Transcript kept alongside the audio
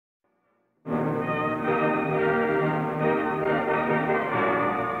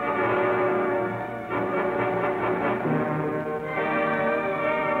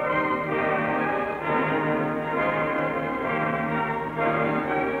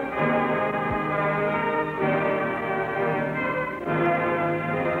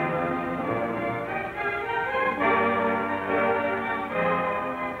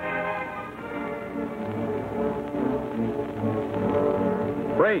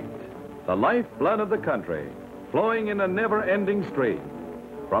Freight, the lifeblood of the country, flowing in a never-ending stream.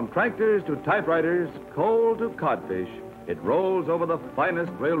 From tractors to typewriters, coal to codfish, it rolls over the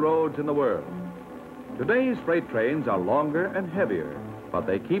finest railroads in the world. Today's freight trains are longer and heavier, but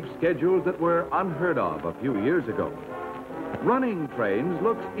they keep schedules that were unheard of a few years ago. Running trains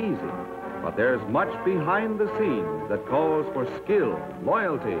looks easy, but there's much behind the scenes that calls for skill,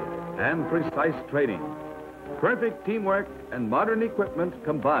 loyalty, and precise training. Perfect teamwork and modern equipment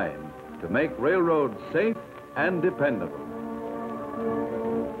combine to make railroads safe and dependable.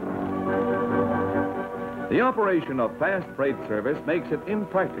 The operation of fast freight service makes it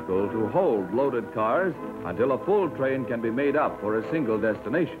impractical to hold loaded cars until a full train can be made up for a single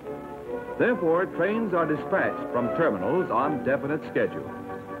destination. Therefore, trains are dispatched from terminals on definite schedules.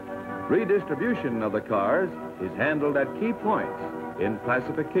 Redistribution of the cars is handled at key points in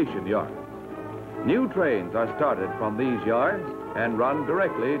classification yards. New trains are started from these yards and run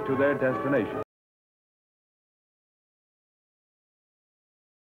directly to their destination.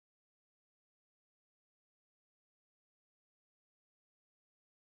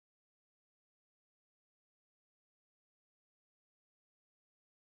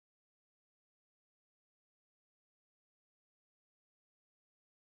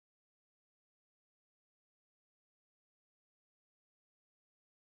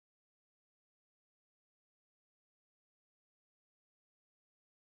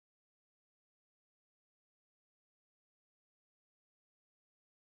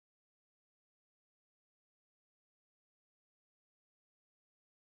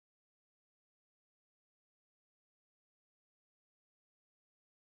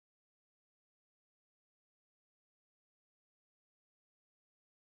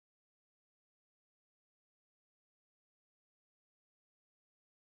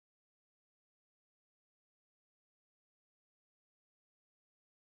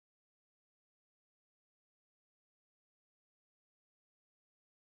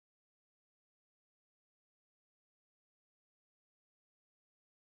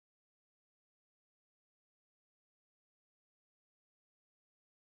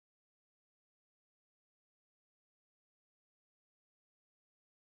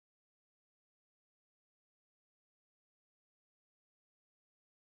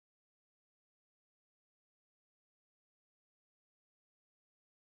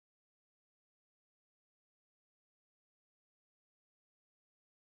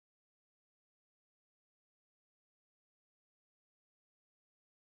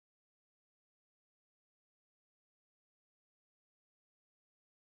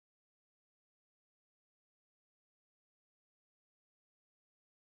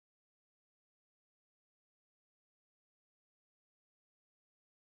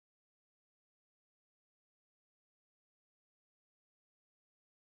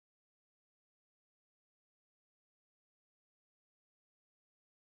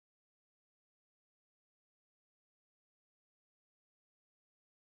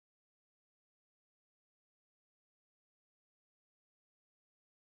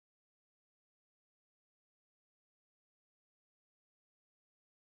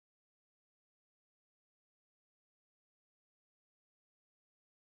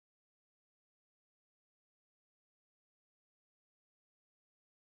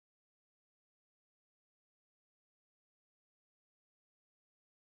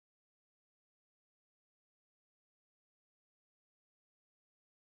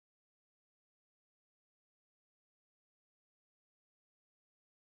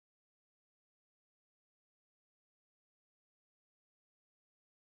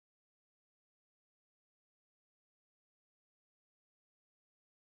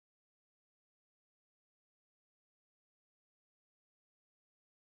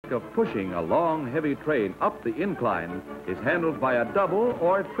 Of pushing a long, heavy train up the incline is handled by a double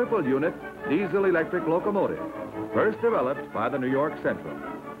or triple unit diesel-electric locomotive, first developed by the New York Central.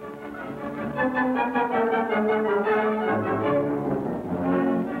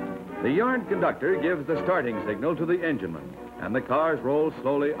 The yard conductor gives the starting signal to the engineman, and the cars roll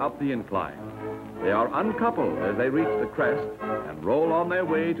slowly up the incline. They are uncoupled as they reach the crest and roll on their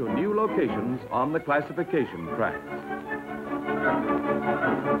way to new locations on the classification tracks.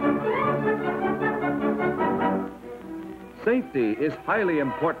 Safety is highly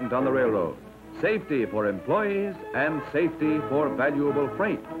important on the railroad. Safety for employees and safety for valuable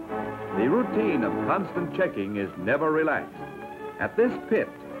freight. The routine of constant checking is never relaxed. At this pit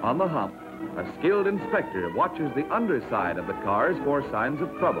on the hump, a skilled inspector watches the underside of the cars for signs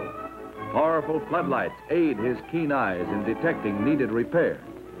of trouble. Powerful floodlights aid his keen eyes in detecting needed repair.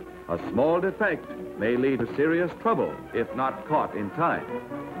 A small defect may lead to serious trouble if not caught in time.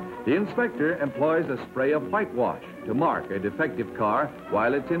 The inspector employs a spray of whitewash to mark a defective car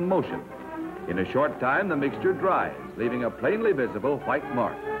while it's in motion. In a short time, the mixture dries, leaving a plainly visible white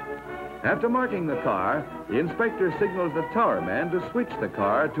mark. After marking the car, the inspector signals the tower man to switch the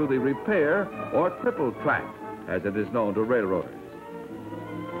car to the repair or cripple track, as it is known to railroaders.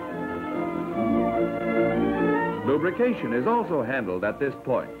 Lubrication is also handled at this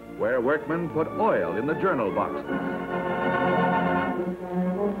point, where workmen put oil in the journal boxes.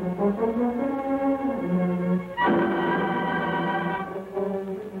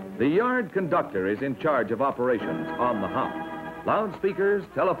 The yard conductor is in charge of operations on the hump. Loudspeakers,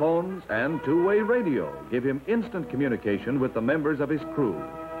 telephones, and two-way radio give him instant communication with the members of his crew,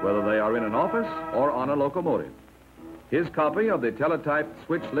 whether they are in an office or on a locomotive. His copy of the teletyped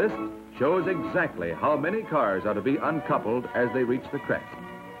switch list shows exactly how many cars are to be uncoupled as they reach the crest.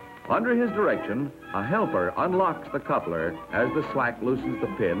 Under his direction, a helper unlocks the coupler as the slack loosens the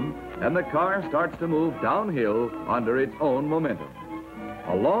pin, and the car starts to move downhill under its own momentum.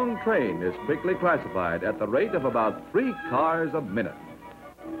 A long train is quickly classified at the rate of about 3 cars a minute.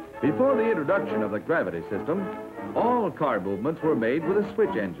 Before the introduction of the gravity system, all car movements were made with a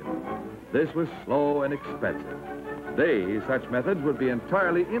switch engine. This was slow and expensive. Today, such methods would be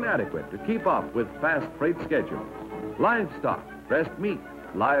entirely inadequate to keep up with fast freight schedules. Livestock, dressed meat,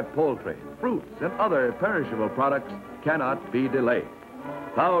 live poultry, fruits, and other perishable products cannot be delayed.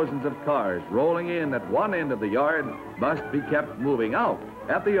 Thousands of cars rolling in at one end of the yard must be kept moving out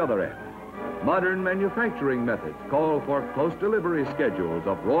at the other end. Modern manufacturing methods call for close delivery schedules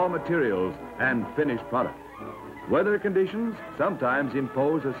of raw materials and finished products. Weather conditions sometimes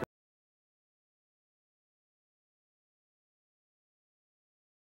impose a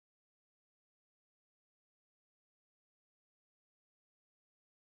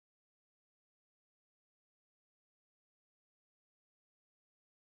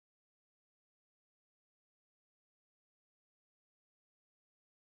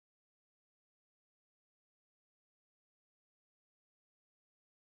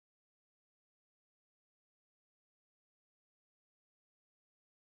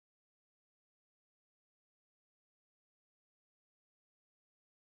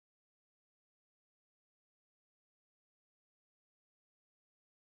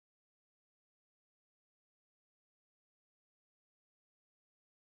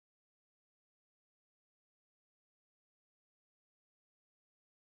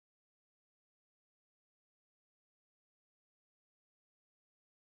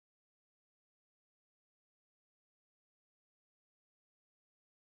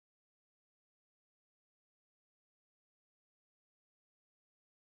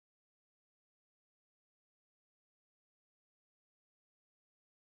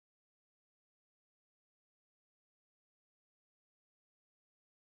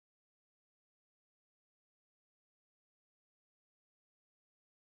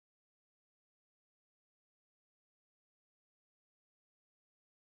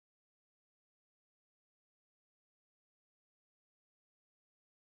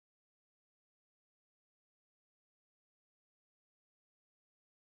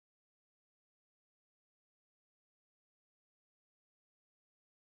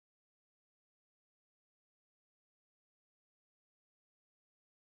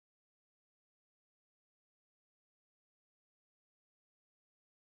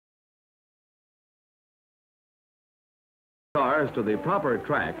cars to the proper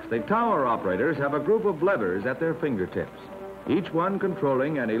tracks, the tower operators have a group of levers at their fingertips, each one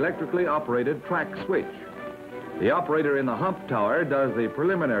controlling an electrically operated track switch. The operator in the hump tower does the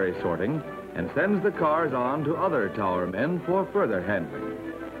preliminary sorting and sends the cars on to other tower men for further handling.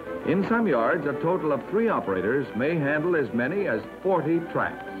 In some yards, a total of 3 operators may handle as many as 40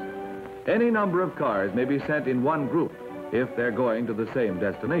 tracks. Any number of cars may be sent in one group if they're going to the same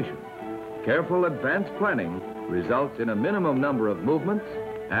destination. Careful advanced planning results in a minimum number of movements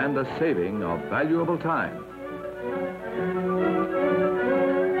and the saving of valuable time.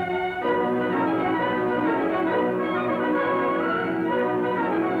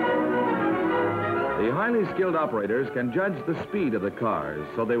 The highly skilled operators can judge the speed of the cars,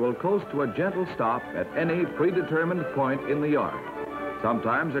 so they will coast to a gentle stop at any predetermined point in the yard.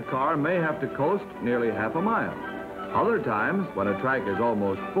 Sometimes a car may have to coast nearly half a mile. Other times, when a track is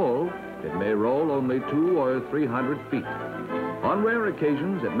almost full, it may roll only 200 or 300 feet. On rare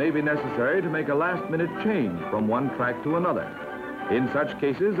occasions, it may be necessary to make a last-minute change from one track to another. In such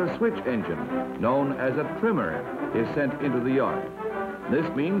cases, a switch engine, known as a trimmer, is sent into the yard. This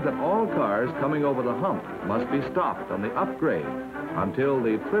means that all cars coming over the hump must be stopped on the upgrade until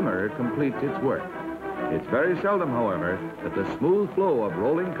the trimmer completes its work. It's very seldom, however, that the smooth flow of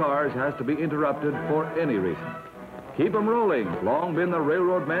rolling cars has to be interrupted for any reason. Keep 'em rolling's long been the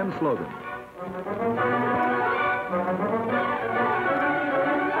railroad man's slogan.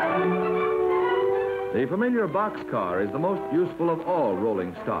 The familiar boxcar is the most useful of all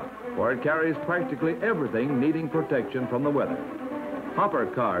rolling stock, for it carries practically everything needing protection from the weather. Hopper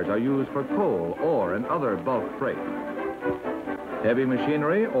cars are used for coal, ore, and other bulk freight. Heavy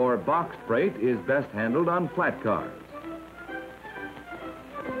machinery or boxed freight is best handled on flat cars.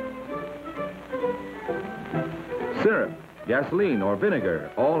 Syrup, gasoline, or vinegar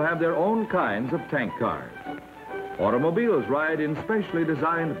all have their own kinds of tank cars. Automobiles ride in specially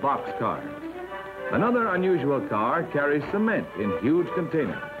designed box cars. Another unusual car carries cement in huge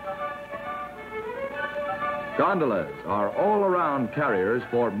containers. Gondolas are all-around carriers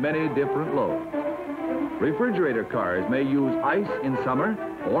for many different loads. Refrigerator cars may use ice in summer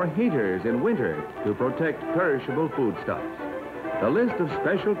or heaters in winter to protect perishable foodstuffs. The list of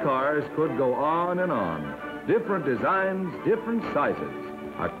special cars could go on and on. Different designs, different sizes.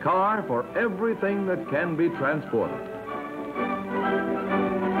 A car for everything that can be transported.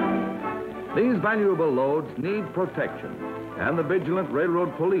 These valuable loads need protection, and the vigilant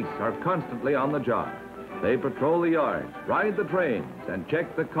railroad police are constantly on the job. They patrol the yards, ride the trains, and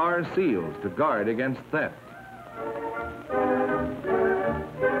check the car's seals to guard against theft.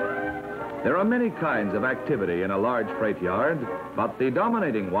 There are many kinds of activity in a large freight yard, but the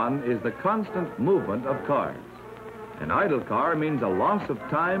dominating one is the constant movement of cars. An idle car means a loss of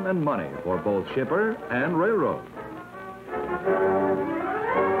time and money for both shipper and railroad.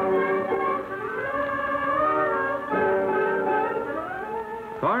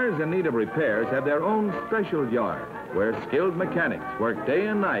 Cars in need of repairs have their own special yard where skilled mechanics work day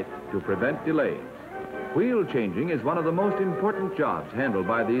and night to prevent delays. Wheel changing is one of the most important jobs handled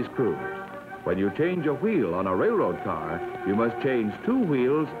by these crews. When you change a wheel on a railroad car, you must change 2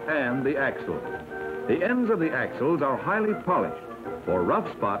 wheels and the axle. The ends of the axles are highly polished, for rough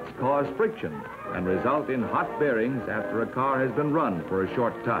spots cause friction and result in hot bearings after a car has been run for a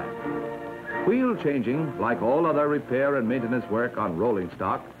short time. Wheel changing, like all other repair and maintenance work on rolling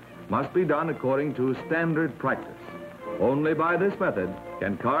stock, must be done according to standard practice. Only by this method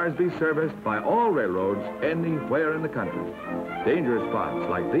can cars be serviced by all railroads anywhere in the country. Dangerous spots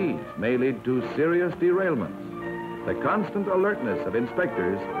like these may lead to serious derailments. The constant alertness of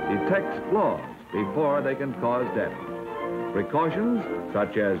inspectors detects flaws before they can cause damage. Precautions,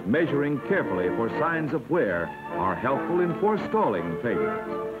 such as measuring carefully for signs of wear, are helpful in forestalling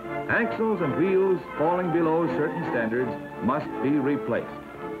failures. Axles and wheels falling below certain standards must be replaced.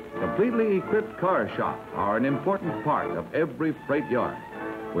 Completely equipped car shops are an important part of every freight yard.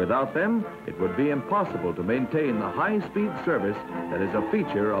 Without them, it would be impossible to maintain the high-speed service that is a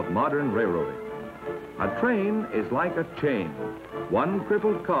feature of modern railroading. A train is like a chain. One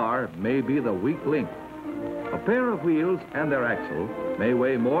crippled car may be the weak link. A pair of wheels and their axle may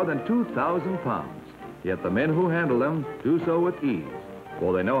weigh more than 2,000 pounds, yet the men who handle them do so with ease,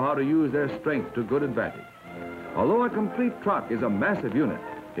 for they know how to use their strength to good advantage. Although a complete truck is a massive unit,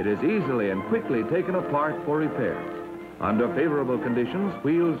 it is easily and quickly taken apart for repairs. Under favorable conditions,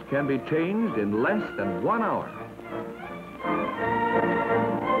 wheels can be changed in less than 1 hour.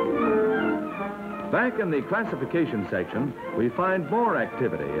 Back in the classification section, we find more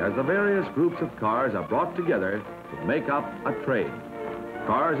activity as the various groups of cars are brought together to make up a train.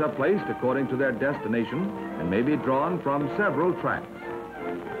 Cars are placed according to their destination and may be drawn from several tracks.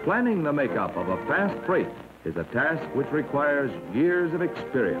 Planning the makeup of a fast freight is a task which requires years of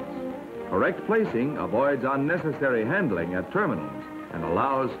experience. Correct placing avoids unnecessary handling at terminals and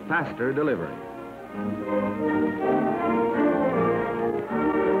allows faster delivery.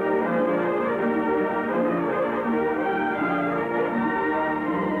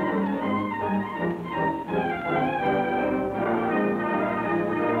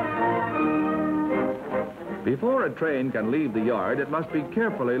 Before a train can leave the yard, it must be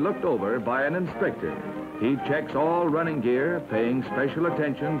carefully looked over by an inspector. He checks all running gear, paying special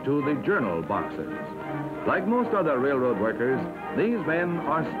attention to the journal boxes. Like most other railroad workers, these men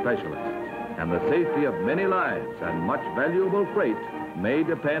are specialists, and the safety of many lives and much valuable freight may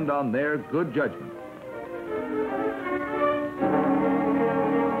depend on their good judgment.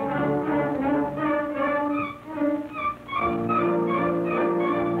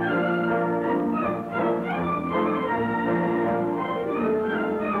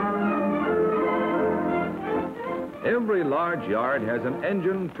 Every large yard has an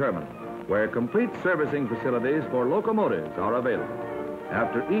engine terminal where complete servicing facilities for locomotives are available.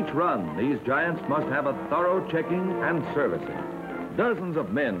 After each run, these giants must have a thorough checking and servicing. Dozens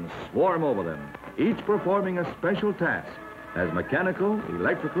of men swarm over them, each performing a special task as mechanical,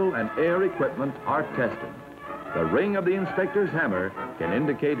 electrical, and air equipment are tested. The ring of the inspector's hammer can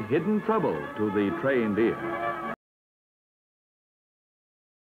indicate hidden trouble to the trained ear.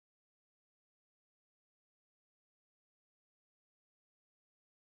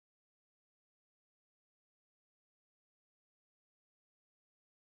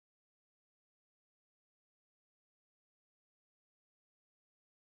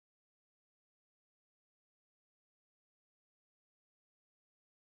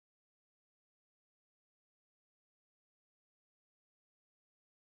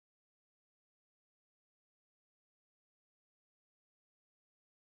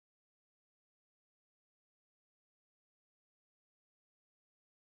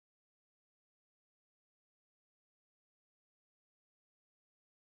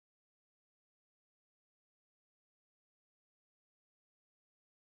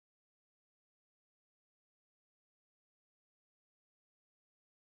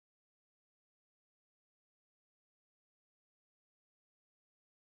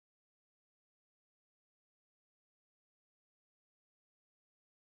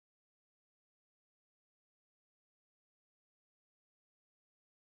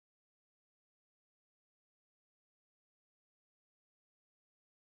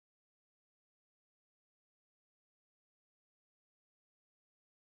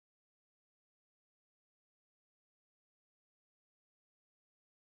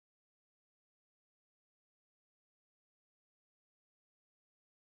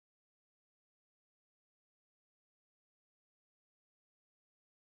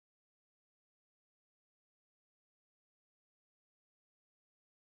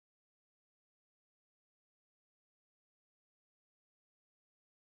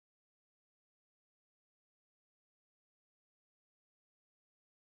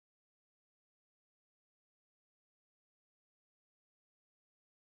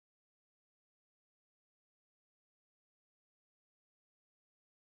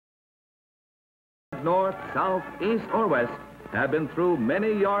 North, south, east, or west have been through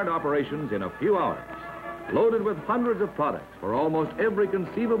many yard operations in a few hours. Loaded with hundreds of products for almost every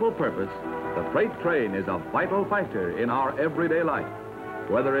conceivable purpose, the freight train is a vital factor in our everyday life.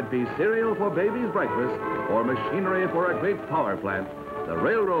 Whether it be cereal for baby's breakfast or machinery for a great power plant, the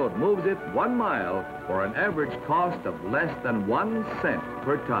railroad moves it 1 mile for an average cost of less than 1 cent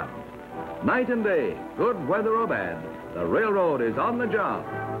per ton. Night and day, good weather or bad, the railroad is on the job,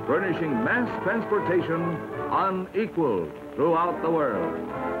 furnishing mass transportation unequaled throughout the world.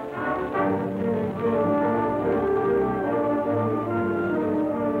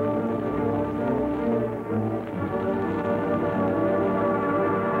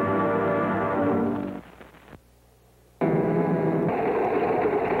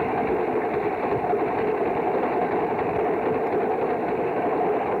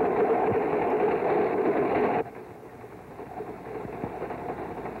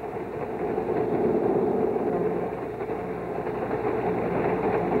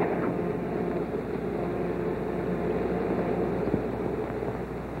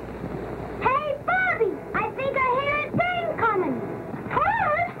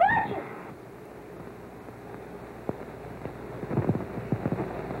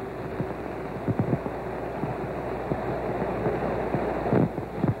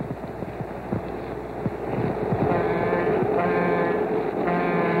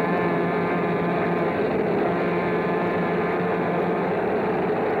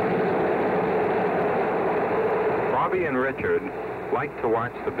 Bobby and Richard liked to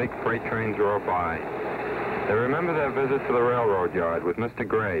watch the big freight trains roll by. They remember their visit to the railroad yard with Mr.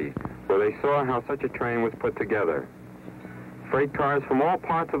 Gray, where they saw how such a train was put together. Freight cars from all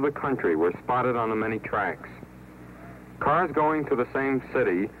parts of the country were spotted on the many tracks. Cars going to the same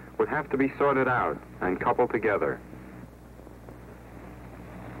city would have to be sorted out and coupled together.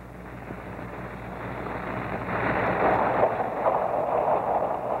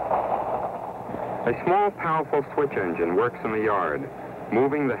 A small, powerful switch engine works in the yard,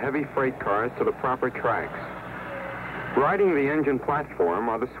 moving the heavy freight cars to the proper tracks. Riding the engine platform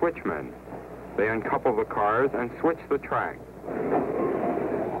are the switchmen. They uncouple the cars and switch the track.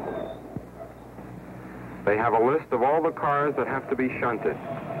 They have a list of all the cars that have to be shunted.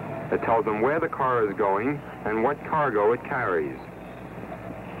 It tells them where the car is going and what cargo it carries.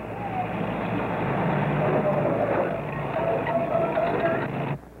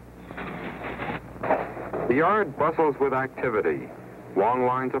 The yard bustles with activity. Long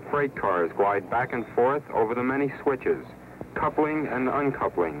lines of freight cars glide back and forth over the many switches, coupling and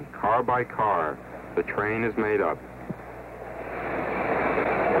uncoupling, car by car. The train is made up.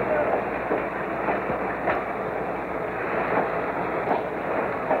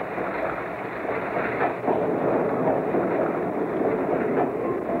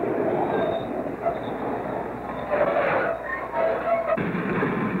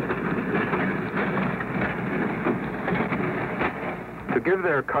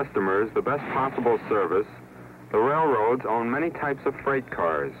 their customers the best possible service, the railroads own many types of freight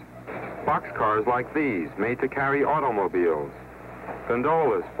cars. Boxcars like these, made to carry automobiles.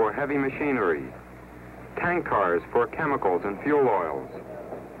 Gondolas for heavy machinery. Tank cars for chemicals and fuel oils.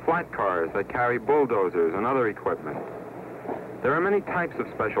 Flat cars that carry bulldozers and other equipment. There are many types of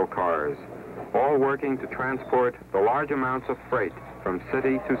special cars, all working to transport the large amounts of freight from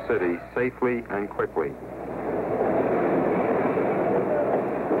city to city safely and quickly.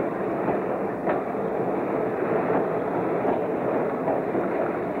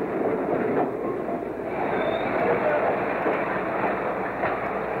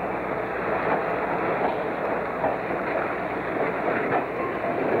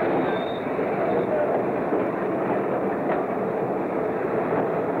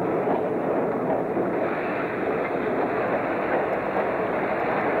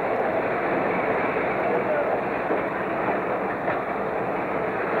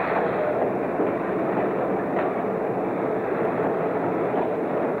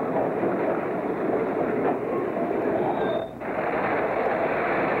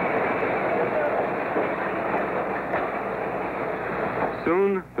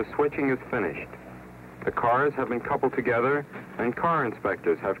 Soon, the switching is finished. The cars have been coupled together, and car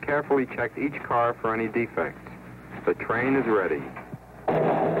inspectors have carefully checked each car for any defects. The train is ready.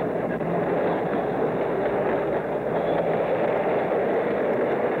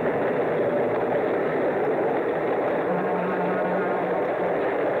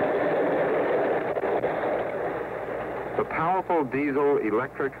 The powerful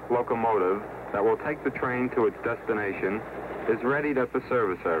diesel-electric locomotive that will take the train to its destination is readied at the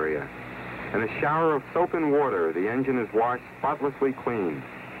service area. In a shower of soap and water, the engine is washed spotlessly clean.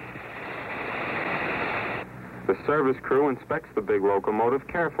 The service crew inspects the big locomotive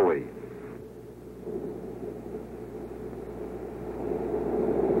carefully.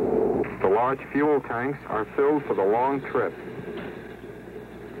 The large fuel tanks are filled for the long trip.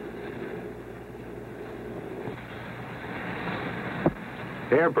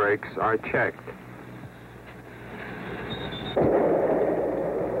 Air brakes are checked.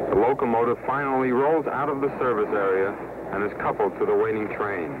 The locomotive finally rolls out of the service area and is coupled to the waiting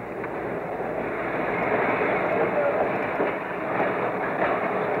train.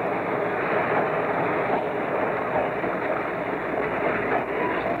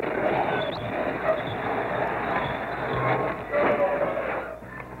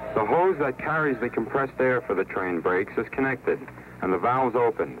 The hose that carries the compressed air for the train brakes is connected, and the valves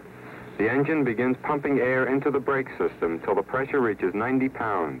opened. The engine begins pumping air into the brake system till the pressure reaches 90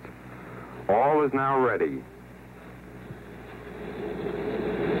 pounds. All is now ready.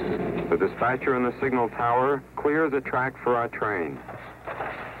 The dispatcher in the signal tower clears a track for our train.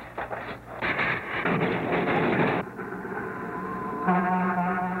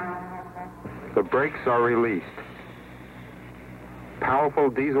 The brakes are released. Powerful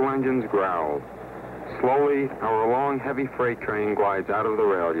diesel engines growl. Slowly, our long, heavy freight train glides out of the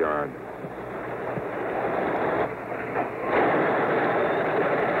rail yard.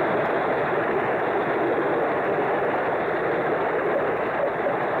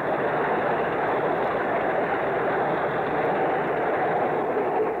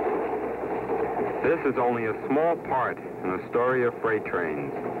 This is only a small part in the story of freight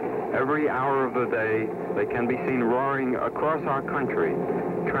trains. Every hour of the day, they can be seen roaring across our country,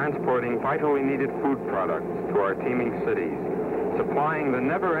 transporting vitally needed food products to our teeming cities, supplying the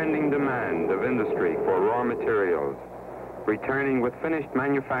never-ending demand of industry for raw materials, returning with finished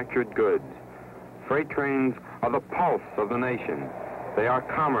manufactured goods. Freight trains are the pulse of the nation. They are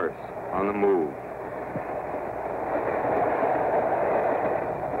commerce on the move.